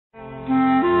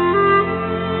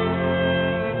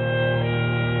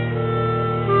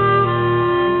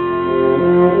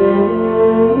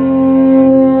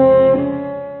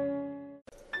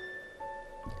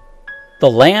The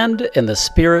land and the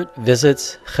Spirit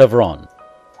visits Chevron.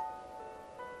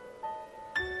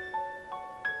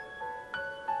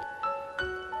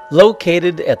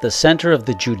 Located at the center of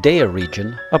the Judea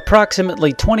region,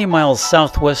 approximately 20 miles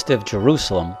southwest of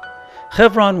Jerusalem,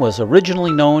 Chevron was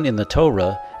originally known in the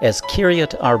Torah as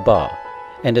Kiryat Arba,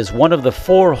 and is one of the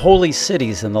 4 holy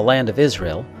cities in the land of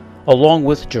Israel, along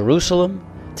with Jerusalem,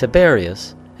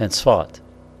 Tiberias, and Tzfat.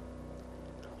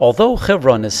 Although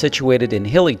Chevron is situated in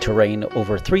hilly terrain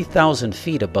over 3,000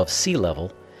 feet above sea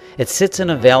level, it sits in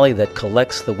a valley that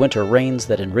collects the winter rains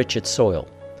that enrich its soil.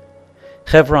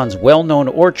 Chevron's well-known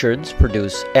orchards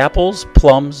produce apples,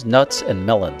 plums, nuts, and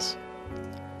melons.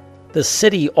 The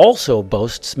city also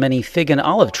boasts many fig and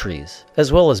olive trees,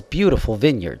 as well as beautiful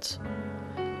vineyards.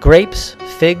 Grapes,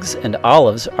 figs, and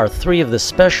olives are 3 of the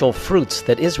special fruits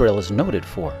that Israel is noted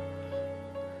for.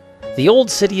 The old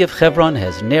city of Chevron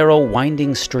has narrow,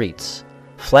 winding streets,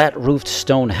 flat-roofed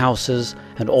stone houses,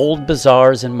 and old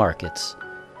bazaars and markets.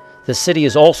 The city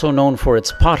is also known for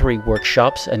its pottery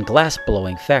workshops and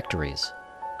glass-blowing factories.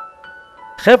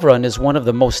 Chevron is one of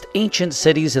the most ancient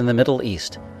cities in the Middle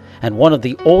East, and one of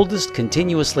the oldest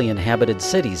continuously inhabited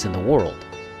cities in the world.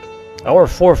 Our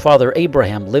forefather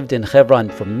Abraham lived in Chevron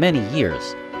for many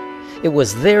years. It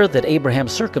was there that Abraham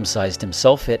circumcised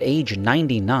himself at age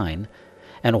 99,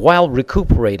 and while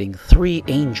recuperating, 3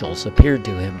 angels appeared to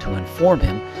him to inform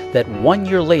him that 1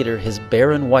 year later his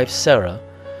barren wife Sarah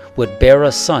would bear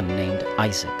a son named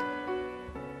Isaac.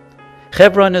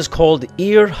 Chevron is called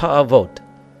Ir HaAvot,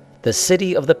 the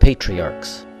city of the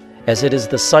patriarchs, as it is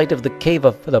the site of the cave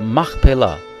of the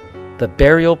Machpelah, the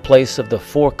burial place of the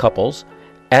 4 couples,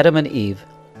 Adam and Eve,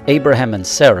 Abraham and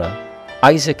Sarah,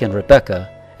 Isaac and Rebekah,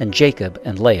 and Jacob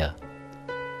and Leah.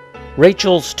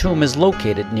 Rachel's tomb is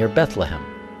located near Bethlehem.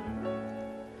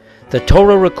 The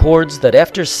Torah records that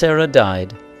after Sarah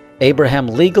died, Abraham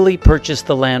legally purchased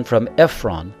the land from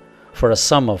Ephron for a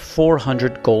sum of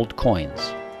 400 gold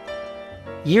coins.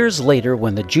 Years later,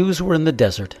 when the Jews were in the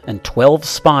desert and 12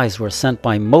 spies were sent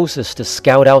by Moses to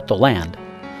scout out the land,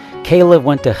 Caleb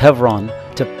went to Hebron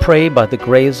to pray by the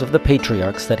graves of the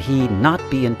patriarchs that he not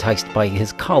be enticed by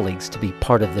his colleagues to be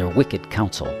part of their wicked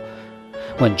counsel.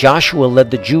 When Joshua led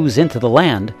the Jews into the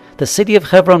land, the city of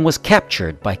Hebron was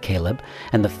captured by Caleb,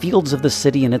 and the fields of the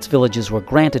city and its villages were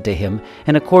granted to him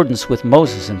in accordance with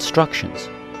Moses' instructions.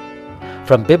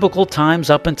 From biblical times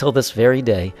up until this very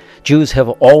day, Jews have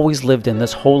always lived in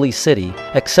this holy city,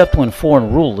 except when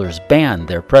foreign rulers banned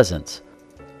their presence.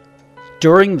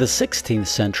 During the 16th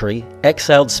century,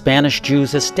 exiled Spanish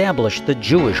Jews established the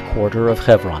Jewish quarter of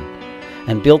Hebron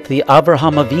and built the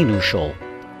Avraham Avinu Shul,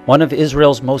 one of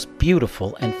Israel's most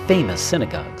beautiful and famous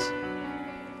synagogues.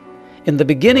 In the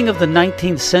beginning of the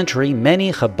 19th century,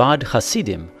 many Chabad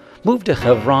Hasidim moved to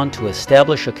Hebron to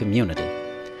establish a community.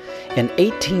 In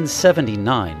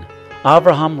 1879,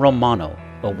 Avraham Romano,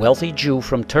 a wealthy Jew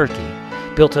from Turkey,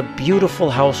 built a beautiful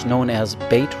house known as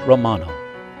Beit Romano.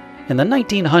 In the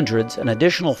 1900s, an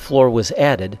additional floor was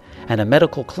added, and a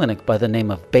medical clinic by the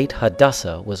name of Beit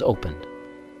Hadassah was opened.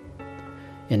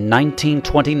 In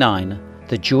 1929,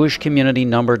 the Jewish community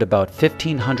numbered about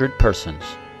 1,500 persons.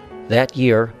 That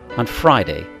year, on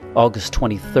Friday, August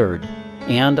 23rd,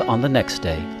 and on the next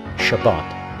day,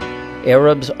 Shabbat,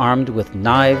 Arabs armed with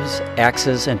knives,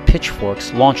 axes, and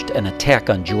pitchforks launched an attack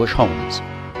on Jewish homes.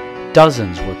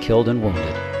 Dozens were killed and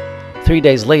wounded. 3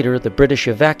 days later, the British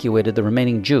evacuated the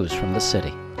remaining Jews from the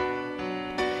city.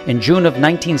 In June of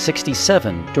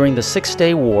 1967, during the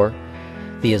 6-Day War,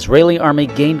 the Israeli army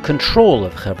gained control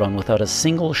of Hebron without a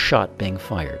single shot being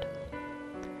fired.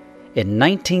 In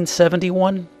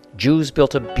 1971, Jews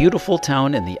built a beautiful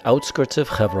town in the outskirts of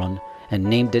Hebron and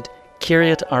named it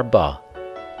Kiryat Arba.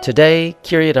 Today,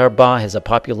 Kiryat Arba has a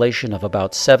population of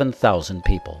about 7,000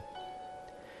 people.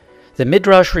 The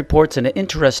Midrash reports an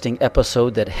interesting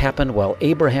episode that happened while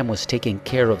Abraham was taking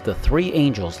care of the 3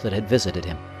 angels that had visited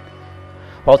him.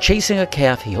 While chasing a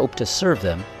calf he hoped to serve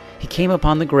them, he came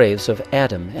upon the graves of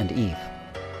Adam and Eve.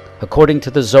 According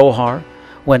to the Zohar,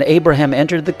 when Abraham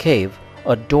entered the cave,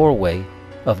 a doorway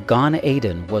of Gan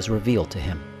Eden was revealed to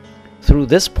him. Through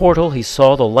this portal he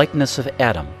saw the likeness of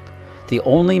Adam, the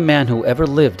only man who ever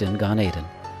lived in Gan Eden.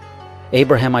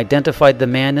 Abraham identified the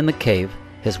man in the cave,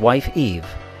 his wife Eve,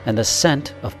 and the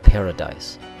scent of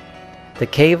paradise. The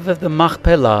cave of the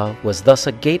Machpelah was thus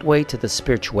a gateway to the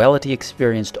spirituality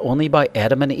experienced only by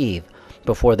Adam and Eve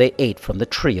before they ate from the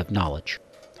tree of knowledge.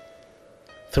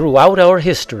 Throughout our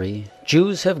history,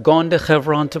 Jews have gone to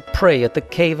Chevron to pray at the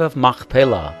cave of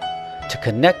Machpelah, to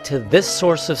connect to this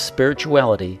source of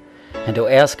spirituality, and to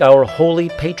ask our holy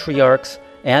patriarchs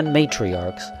and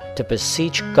matriarchs to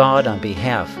beseech God on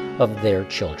behalf of their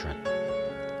children.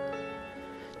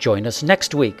 Join us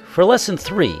next week for Lesson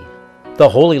 3, The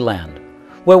Holy Land,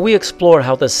 where we explore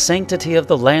how the sanctity of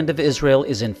the land of Israel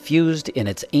is infused in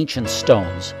its ancient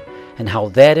stones and how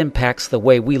that impacts the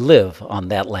way we live on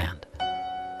that land.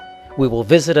 We will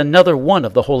visit another one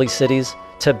of the holy cities,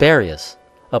 Tiberias,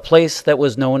 a place that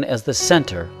was known as the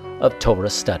center of Torah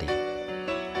study.